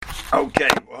Okay,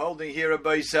 we're holding here a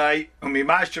Baisai,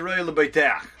 Umimasharei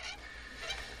Lebeitach.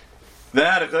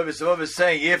 Then the Chavis is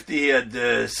saying, if he had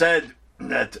said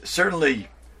that certainly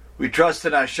we trust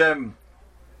in Hashem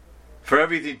for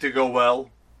everything to go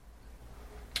well,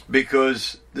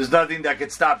 because there's nothing that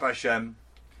could stop Hashem.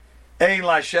 Ein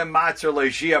Hashem matzer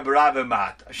leishia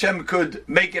b'ravemat. Hashem could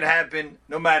make it happen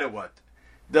no matter what.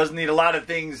 Doesn't need a lot of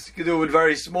things. He can do it with a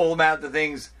very small amount of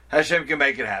things. Hashem can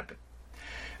make it happen.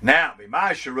 Now,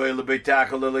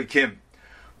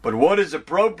 but what is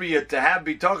appropriate to have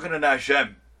be talking to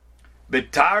Hashem?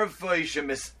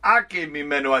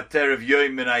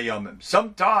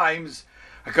 Sometimes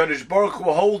HaKadosh Baruch Hu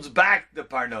holds back the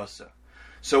parnasa.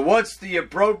 So what's the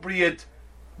appropriate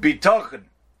bitachon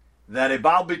that a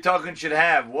Baal bitachon should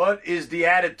have? What is the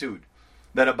attitude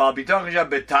that a Baal bitachon should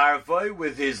have betarfoi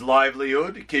with his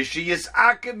livelihood?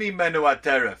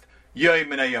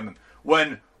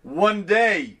 When one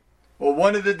day, or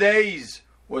one of the days,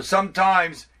 or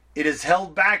sometimes it is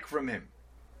held back from him.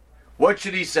 What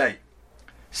should he say?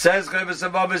 Says Chavis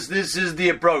Avavis, this is the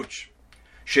approach.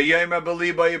 Sheyomer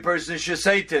Beliba, a person should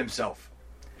say to himself,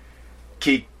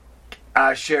 Ki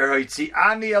asher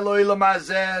hoitziani Eloi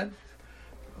lamazeh,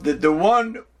 the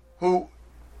one who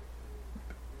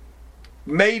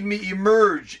made me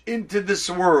emerge into this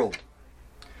world,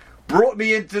 brought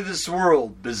me into this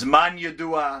world, Bizman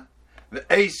Yedua, the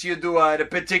Ace Yedua, at a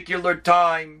particular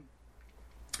time,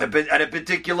 at a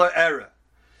particular era.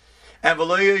 And in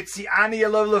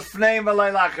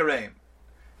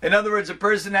other words, a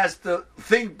person has to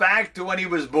think back to when he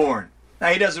was born. Now,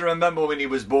 he doesn't remember when he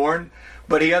was born,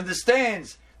 but he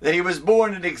understands that he was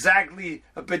born at exactly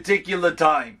a particular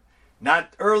time.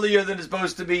 Not earlier than it's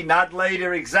supposed to be, not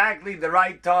later, exactly the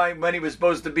right time when he was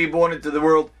supposed to be born into the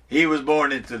world. He was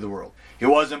born into the world. He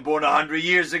wasn't born 100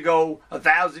 years ago,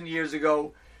 1,000 years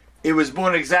ago. He was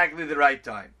born exactly the right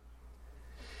time.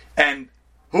 And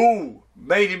who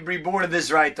made him be born at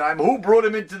this right time? Who brought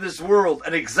him into this world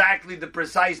at exactly the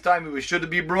precise time he should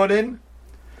be brought in?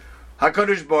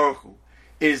 HaKadosh Baruch Hu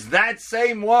is that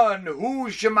same one who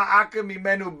shema'aka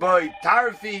mimenu boy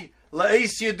tarfi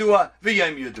la'es yedua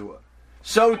v'yem yedua.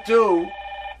 So too,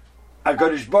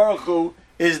 HaKadosh Baruch Hu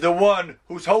is the one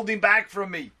who's holding back from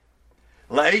me.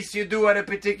 La'es yedua at a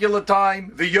particular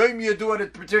time, v'yem yedua at a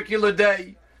particular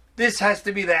day. This has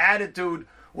to be the attitude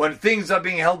when things are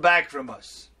being held back from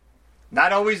us.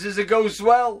 Not always does it go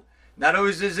well. Not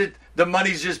always is it the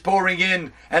money's just pouring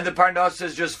in and the parnasa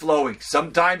is just flowing.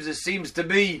 Sometimes it seems to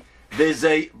be there's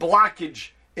a blockage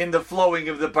in the flowing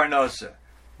of the parnasa.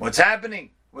 What's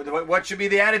happening? What should be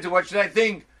the attitude? What should I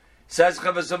think? Says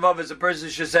Chavis Avav, as a person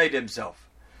should say to himself,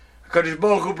 HaKadosh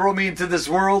Baruch Hu brought me into this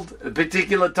world at a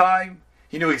particular time.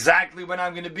 He knew exactly when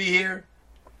I'm going to be here.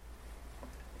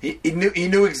 He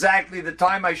knew exactly the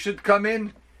time I should come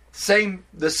in.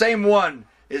 The same one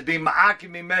is being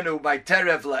ma'akim imenu by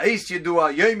teref la'es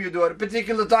yedua yom yedua at a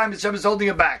particular time. Hashem is holding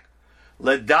it back.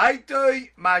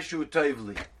 L'daitoi mashu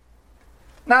tovli.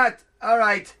 Not all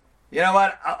right. You know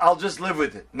what? I'll just live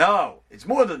with it. No, it's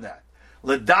more than that.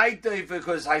 L'daitoi,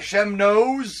 because Hashem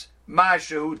knows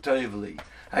mashu tovli.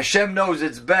 Hashem knows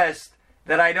it's best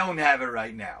that I don't have it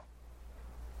right now.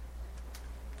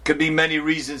 Could be many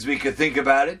reasons we could think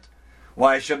about it.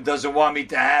 Why Hashem doesn't want me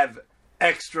to have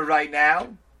extra right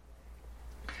now,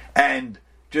 and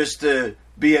just to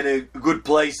be at a good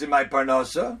place in my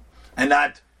parnasa, and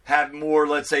not have more,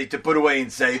 let's say, to put away in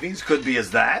savings. Could be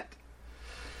as that.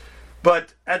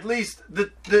 But at least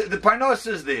the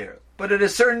parnasa is there. But at a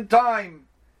certain time,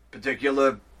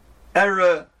 particular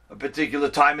era, a particular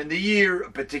time in the year,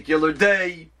 a particular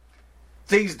day,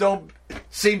 things don't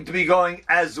seem to be going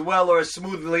as well or as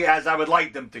smoothly as I would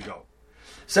like them to go.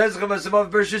 Says Chavis Avav,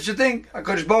 person should think,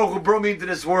 HaKadosh Baruch Hu brought me into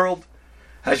this world.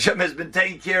 Hashem has been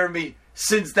taking care of me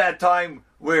since that time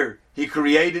where He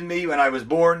created me when I was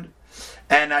born.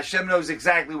 And Hashem knows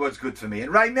exactly what's good for me.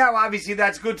 And right now, obviously,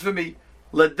 that's good for me.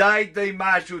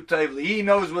 He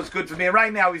knows what's good for me. And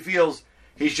right now, he feels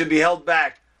he should be held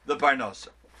back the parnasa.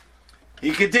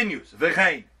 He continues,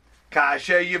 V'chein,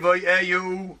 ka'asher yivoy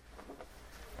eyu,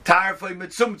 tarfoi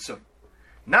mitzumtzum.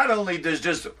 Not only does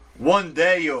just one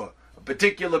day or a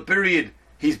particular period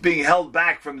he's being held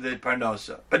back from the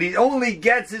parnasa, but he only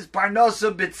gets his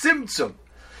parnasa b'tzimtzum.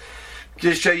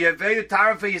 His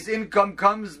income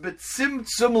comes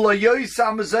b'tzimtzum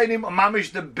layoisam zaynim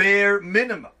mamish, the bare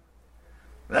minimum.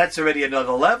 That's already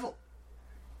another level.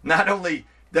 Not only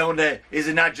is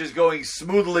it not just going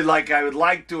smoothly like I would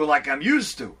like to or like I'm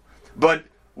used to, but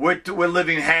we're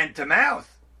living hand to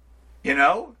mouth. You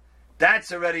know,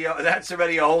 that's already a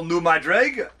whole new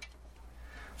madrega.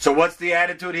 So what's the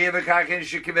attitude here? When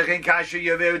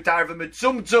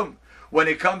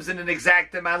it comes in an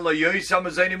exact amount,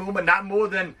 not more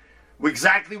than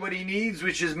exactly what he needs,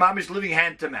 which is mamish living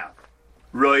hand to mouth.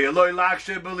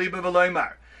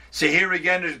 So here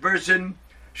again, this person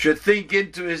should think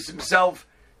into himself,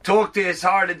 talk to his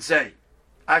heart and say,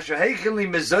 when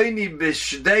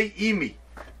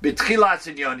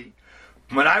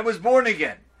I was born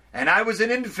again, and I was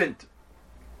an infant,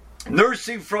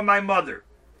 nursing from my mother,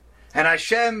 and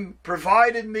Hashem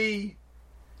provided me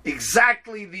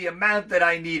exactly the amount that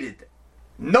I needed.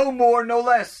 No more, no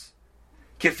less.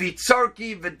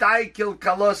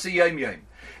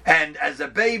 And as a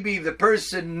baby, the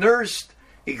person nursed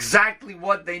exactly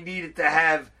what they needed to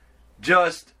have,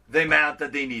 just the amount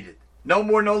that they needed. No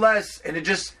more, no less. And it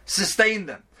just sustained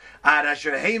them.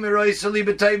 Until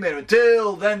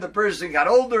then the person got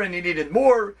older and he needed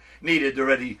more, needed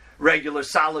already regular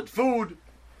solid food.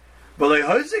 And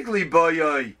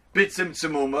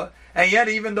yet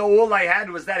even though all I had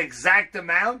was that exact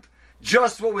amount,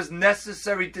 just what was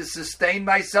necessary to sustain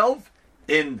myself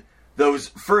in those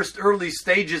first early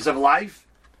stages of life,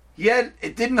 yet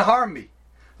it didn't harm me.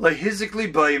 It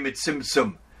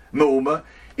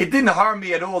didn't harm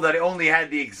me at all that I only had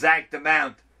the exact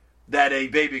amount that a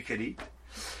baby could eat.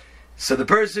 So the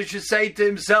person should say to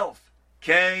himself,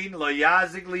 so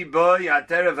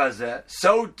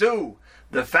too,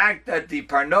 the fact that the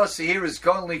parnasa here is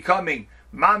currently coming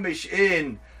mamish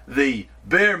in the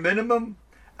bare minimum,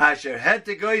 that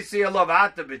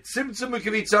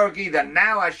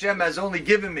now Hashem has only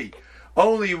given me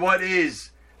only what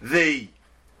is the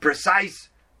precise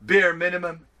bare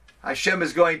minimum. Hashem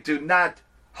is going to not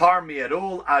harm me at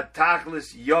all.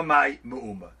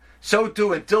 So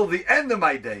too, until the end of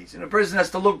my days. And a person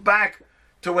has to look back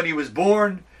to when he was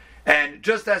born, and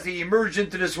just as he emerged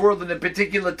into this world in a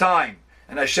particular time,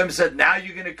 and Hashem said, now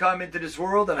you're going to come into this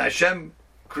world, and Hashem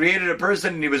created a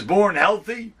person and he was born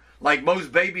healthy, like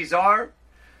most babies are,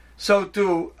 so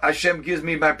too Hashem gives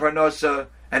me my parnasa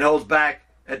and holds back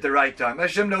at the right time.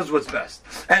 Hashem knows what's best.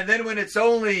 And then when it's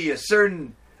only a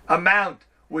certain amount,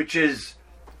 which is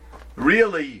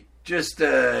really just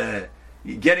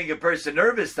getting a person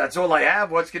nervous, that's all I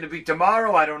have, what's going to be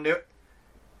tomorrow, I don't know.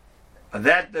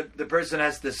 That the person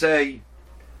has to say,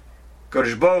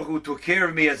 Kodesh Baruch Hu took care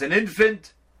of me as an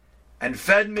infant and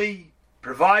fed me,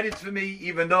 provided for me,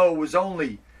 even though it was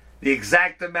only the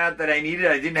exact amount that I needed.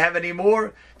 I didn't have any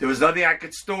more. There was nothing I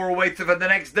could store away for the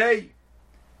next day.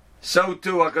 So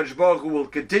too, HaKadosh Baruch Hu will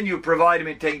continue providing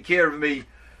me and taking care of me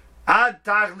ad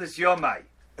tachlis yomai,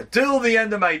 until the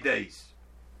end of my days.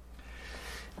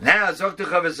 Now,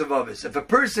 if a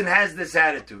person has this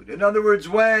attitude, in other words,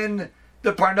 when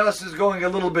the parnasa is going a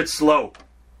little bit slow,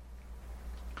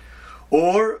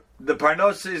 or the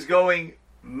parnasa is going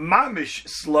mamish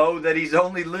slow, that he's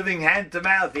only living hand to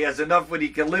mouth, he has enough what he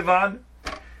can live on.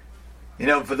 You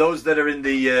know, for those that are in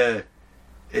the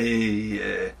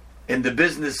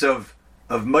business of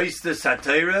Meister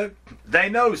Satira, they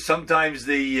know sometimes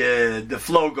the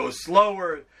flow goes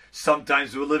slower.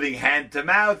 Sometimes we're living hand to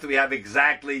mouth. We have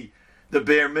exactly the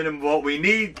bare minimum of what we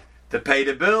need to pay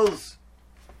the bills.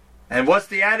 And what's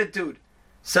the attitude?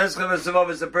 Says Chavasavav,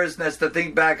 as a person has to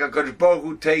think back, HaKadosh Baruch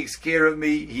Hu takes care of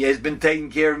me. He has been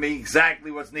taking care of me, exactly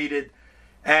what's needed,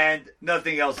 and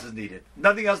nothing else is needed.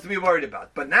 Nothing else to be worried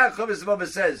about. But now Chavasavav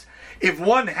says, if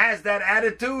one has that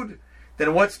attitude,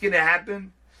 then what's going to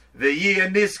happen?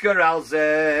 He's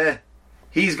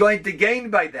going to gain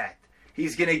by that.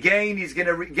 He's going to gain, he's going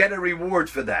to get a reward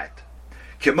for that.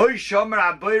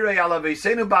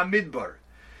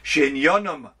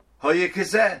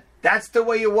 That's the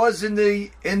way it was in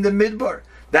the Midbar.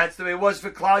 That's the way it was for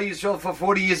Klal Yisrael for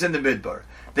 40 years in the Midbar.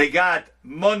 They got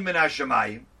Mon Min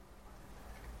HaShamayim,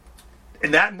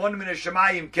 and that Mon Min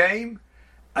HaShamayim came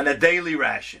on a daily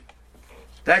ration.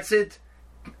 That's it.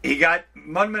 He got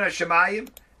Mon Min HaShamayim,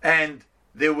 and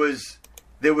there was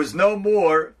no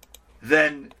more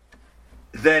than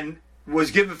was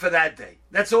given for that day.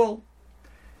 That's all.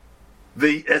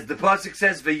 As the pasuk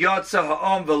says, "V'yotza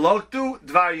ha'om v'loktu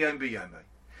dvar yom b'yomei,"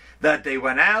 that they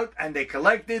went out and they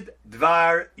collected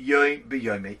dvar yom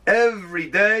b'yomei. Every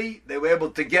day they were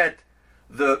able to get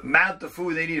the amount of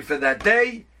food they needed for that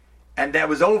day, and that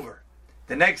was over.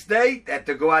 The next day they had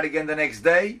to go out again. The next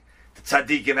day, the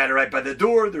tzaddikim had it right by the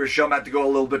door. The rishon had to go a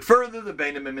little bit further. The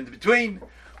beinim in between.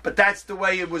 But that's the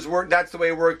way it was worked. That's the way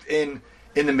it worked in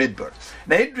the Midbar.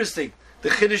 Now, interesting, the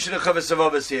Chiddush of the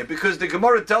Chavasavav is here, because the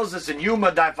Gemara tells us in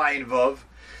Yuma Daf Ayin Vav,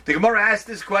 the Gemara asked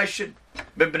this question,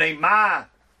 B'nei Ma,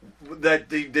 that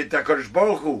the HaKadosh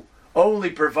Baruch Hu only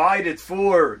provided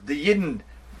for the Yidden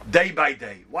day by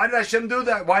day. Why did Hashem do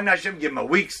that? Why didn't Hashem give him a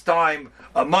week's time,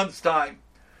 a month's time?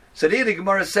 So the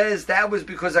Gemara says that was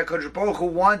because HaKadosh Baruch Hu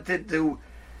wanted to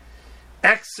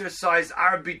exercise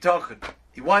our bitachon.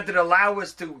 He wanted to allow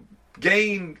us to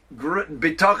gain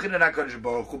bitachon in HaKadosh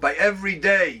Baruch Hu by every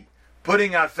day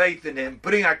putting our faith in Him,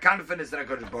 putting our confidence in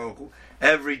HaKadosh Baruch Hu.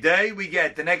 Every day we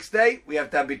get, the next day we have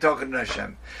to have bitachon in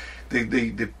Hashem.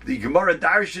 The Gemara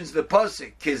darshans the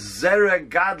pasuk Kizera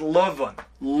Gad Lovon.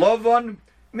 Lovon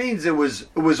means it was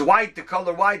white, the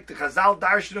color white. The Chazal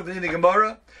darshan of the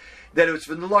Gemara that it was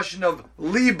from the lashon of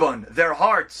Liban, their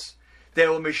hearts. They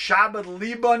were mishabed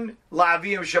Liban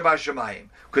la'aviyim shabbat shemayim,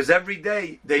 because every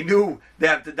day they knew they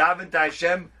have to daven to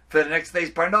Hashem for the next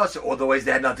day's parnasa. Otherwise,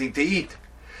 they had nothing to eat.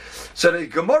 So the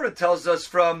Gemara tells us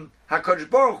from HaKadosh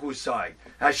Baruch Hu's side,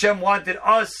 Hashem wanted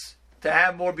us to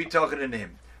have more bitachon in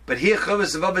Him. But here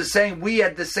Chavos Vav is saying we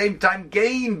at the same time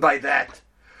gained by that.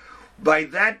 By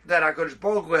that HaKadosh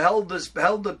Baruch Hu held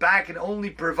it back and only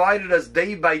provided us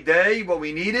day by day what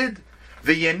we needed.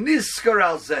 V'yeniskar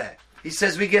al zeh. He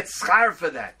says we get schar for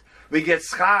that. We get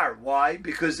schar. Why?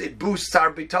 Because it boosts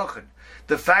our bitachon.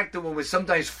 The fact that when we're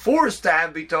sometimes forced to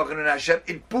have bitachon in Hashem,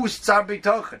 it boosts our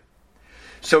bitachon.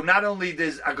 So not only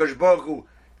is HaKadosh Baruch Hu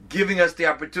giving us the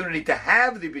opportunity to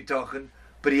have the bitachon,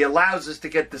 but He allows us to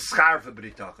get the schar for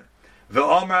bitachon.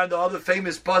 Ve'omar, the other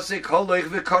famous pasuk, Holoich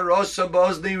v'karosa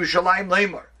ba'ozni Yerushalayim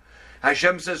leimar.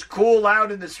 Hashem says, call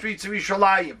out in the streets of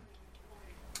Yerushalayim.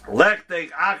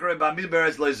 Lechtech achre b'midbar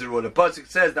es lezeru. The pasuk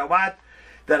says that what?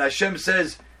 That Hashem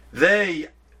says, I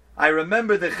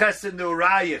remember the chesed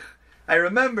neurayich. I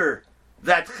remember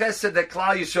that chesed that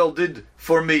Klal Yisrael did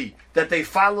for me, that they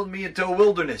followed me into a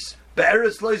wilderness.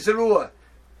 Be'eretz lezeru.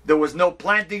 There was no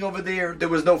planting over there. There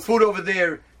was no food over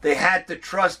there. They had to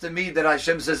trust in me that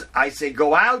Hashem says, I say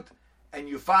go out, and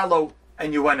you follow,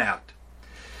 and you went out.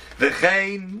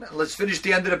 V'chein, let's finish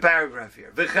the end of the paragraph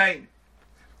here. V'chein,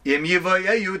 im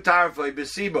yivayeyu tarfei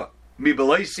b'siba, mi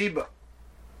b'lei siba,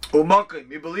 u'makim,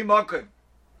 mi b'li makim,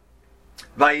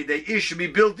 v'yidei ish mi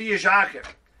bilti ish acher.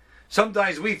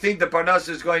 Sometimes we think the parnasa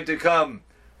is going to come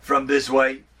from this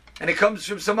way, and it comes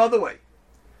from some other way.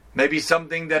 Maybe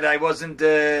something that I wasn't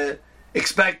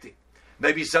expecting.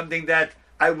 Maybe something that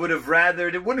I would have rather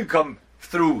it wouldn't come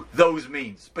through those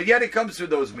means. But yet it comes through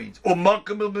those means. I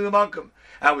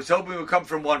was hoping it would come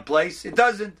from one place. It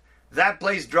doesn't. That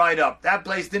place dried up. That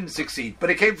place didn't succeed. But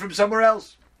it came from somewhere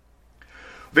else.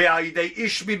 I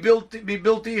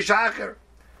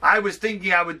was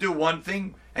thinking I would do one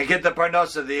thing and get the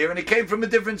parnasa there, and it came from a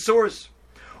different source.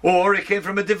 Or it came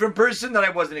from a different person that I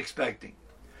wasn't expecting.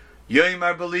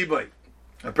 Yoimar Belibai.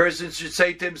 A person should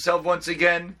say to himself once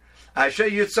again, Asher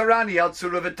Yitzarani al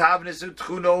Tzura v'tavnis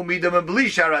utchuno midam and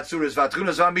blishar atzuras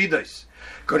v'atchunas v'amidas.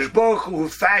 Kodesh Baruch Hu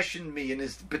fashioned me in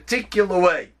his particular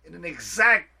way, in an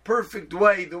exact, perfect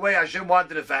way, the way Hashem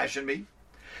wanted to fashion me.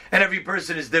 And every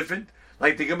person is different.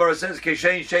 Like the Gemara says,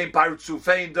 Keshein Shein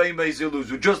Partzufein Doimei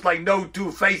Ziluzu. Just like no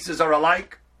two faces are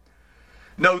alike,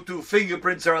 no two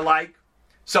fingerprints are alike.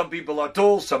 Some people are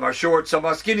tall, some are short, some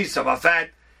are skinny, some are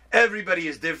fat. Everybody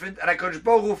is different, and HaKadosh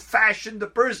Baruch Hu fashioned the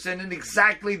person in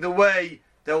exactly the way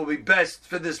that will be best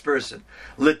for this person.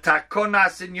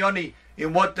 L'takonas inyoni,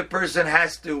 in what the person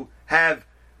has to have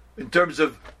in terms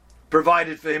of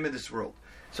provided for him in this world.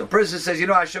 So a person says,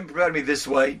 Hashem provided me this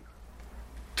way,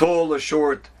 tall or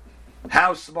short,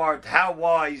 how smart, how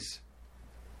wise.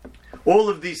 All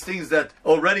of these things that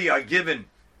already are given,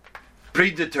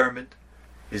 predetermined,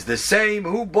 is the same.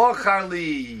 Who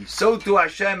bocharli? So too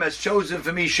Hashem has chosen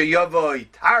for me sheyavoy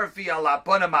tarfi ala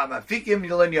panama mafikim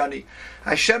yoni.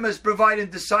 Hashem has provided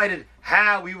and decided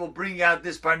how He will bring out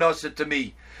this parnasa to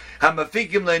me.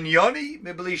 Hamafikim lenyoni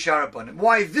mibli sharapanim.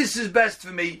 Why this is best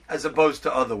for me as opposed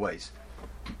to other ways.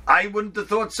 I wouldn't have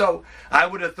thought so. I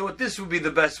would have thought this would be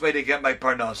the best way to get my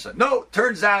parnasa. No,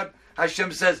 turns out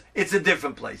Hashem says it's a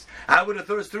different place. I would have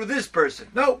thought it's through this person.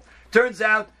 No, turns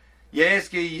out. You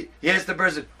ask the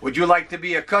person, would you like to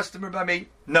be a customer by me?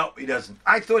 No, he doesn't.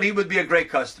 I thought he would be a great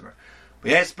customer.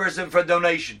 We asked the person for a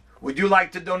donation. Would you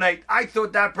like to donate? I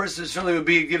thought that person certainly would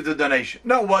give the donation.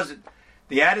 No, it wasn't.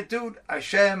 The attitude,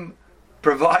 Hashem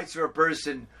provides for a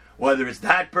person, whether it's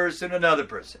that person or another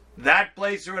person, that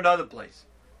place or another place.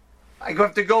 I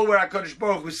have to go where HaKadosh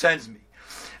Baruch Hu sends me.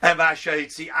 And you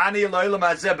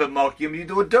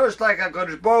do it just like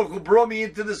HaKadosh Baruch Hu brought me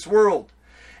into this world.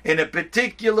 In a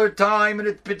particular time, in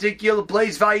a particular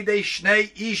place, by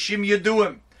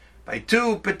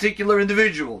two particular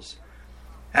individuals.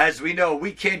 As we know,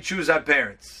 we can't choose our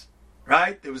parents,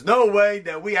 right? There was no way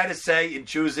that we had a say in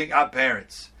choosing our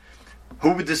parents.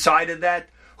 Who decided that?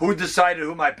 Who decided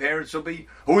who my parents will be?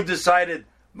 Who decided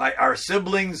our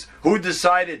siblings? Who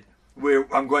decided where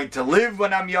I'm going to live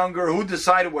when I'm younger? Who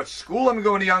decided what school I'm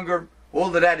going to younger?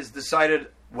 All of that is decided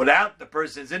without the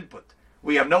person's input.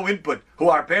 We have no input. Who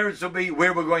our parents will be,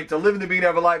 where we're going to live in the beginning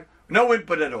of our life. No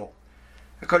input at all.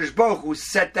 HaKadosh Baruch Hu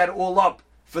set that all up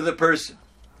for the person.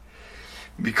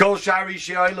 Mikol Shari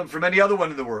She'olim, from any other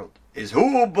one in the world, is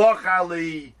Hu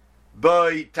Bochali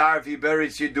by Tarfi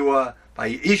Beretz Yedua, by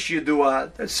Ish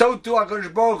Yedua. So too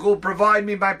HaKadosh Baruch Hu will provide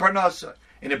me my parnasa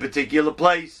in a particular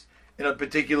place, in a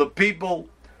particular people.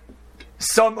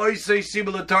 Some Oisei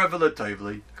Sibla Tarva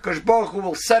Latavli. HaKadosh Baruch Hu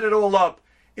will set it all up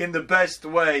in the best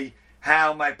way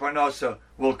how my parnasa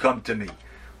will come to me.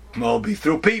 Well, it'll be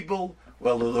through people.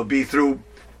 Well, it'll be through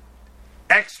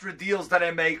extra deals that I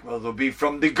make. Well, it'll be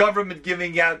from the government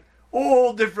giving out.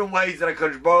 All different ways that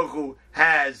HaKadosh Baruch Hu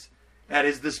has at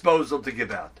his disposal to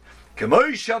give out.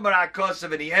 K'moi Shomer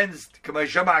HaKosav, and he ends K'moi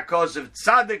Shomer HaKosav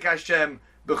Tzadik Hashem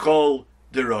B'chol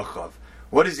Derochav.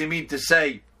 What does he mean to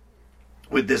say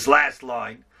with this last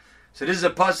line? So this is a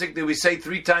pasuk that we say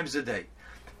 3 times a day.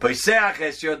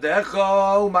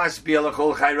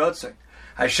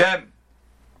 Hashem,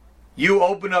 you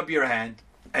open up your hand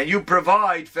and you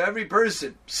provide for every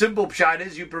person. Simple pshat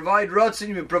is you provide rotzin,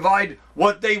 you provide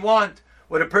what they want,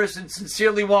 what a person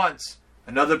sincerely wants.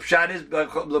 Another pshat is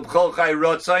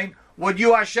what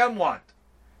you Hashem want.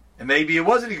 And maybe it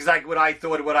wasn't exactly what I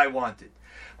thought, what I wanted.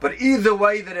 But either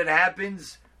way that it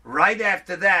happens, right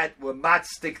after that, we're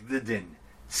matzdik the din.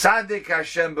 Tzadik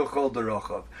Hashem b'chol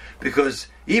derochav. Because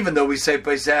even though we say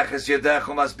Pesach es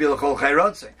yodechu mas bil chol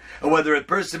chayrotzei, or whether a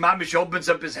person mamish opens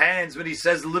up his hands when he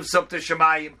says lifts up to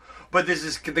Shemayim, but this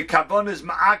is the kavanah is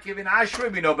ma'akev in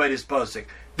Ashri. We know by this pasuk.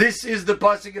 This is the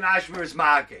pasuk in Ashri is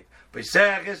ma'akev.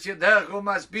 Pesach es yodechu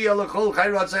mas bil chol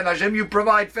chayrotzei. And Hashem, you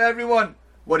provide for everyone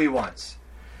what he wants.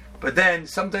 But then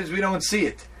sometimes we don't see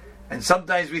it, and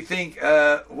sometimes we think,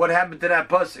 what happened to that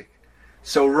pasuk?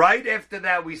 So right after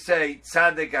that we say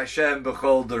Tzadik Hashem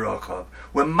b'chol derochav.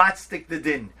 We're matzdik the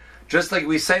din. Just like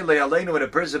we say le'aleinu, when a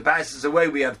person passes away,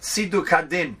 we have tziduk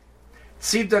hadin.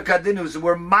 Tziduk hadin is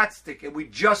we're matzdik, and we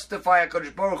justify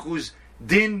HaKadosh Baruch Hu's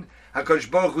din,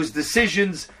 HaKadosh Baruch Hu's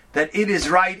decisions, that it is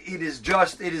right, it is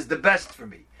just, it is the best for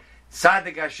me.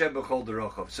 Tzadik Hashem b'chol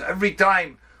derochav. So every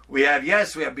time we have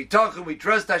bitachon, we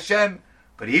trust Hashem,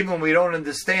 but even when we don't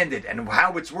understand it and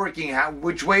how it's working,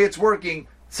 which way it's working,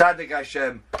 Tzadik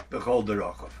Hashem b'chol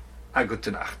derochav. A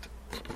gute Nacht.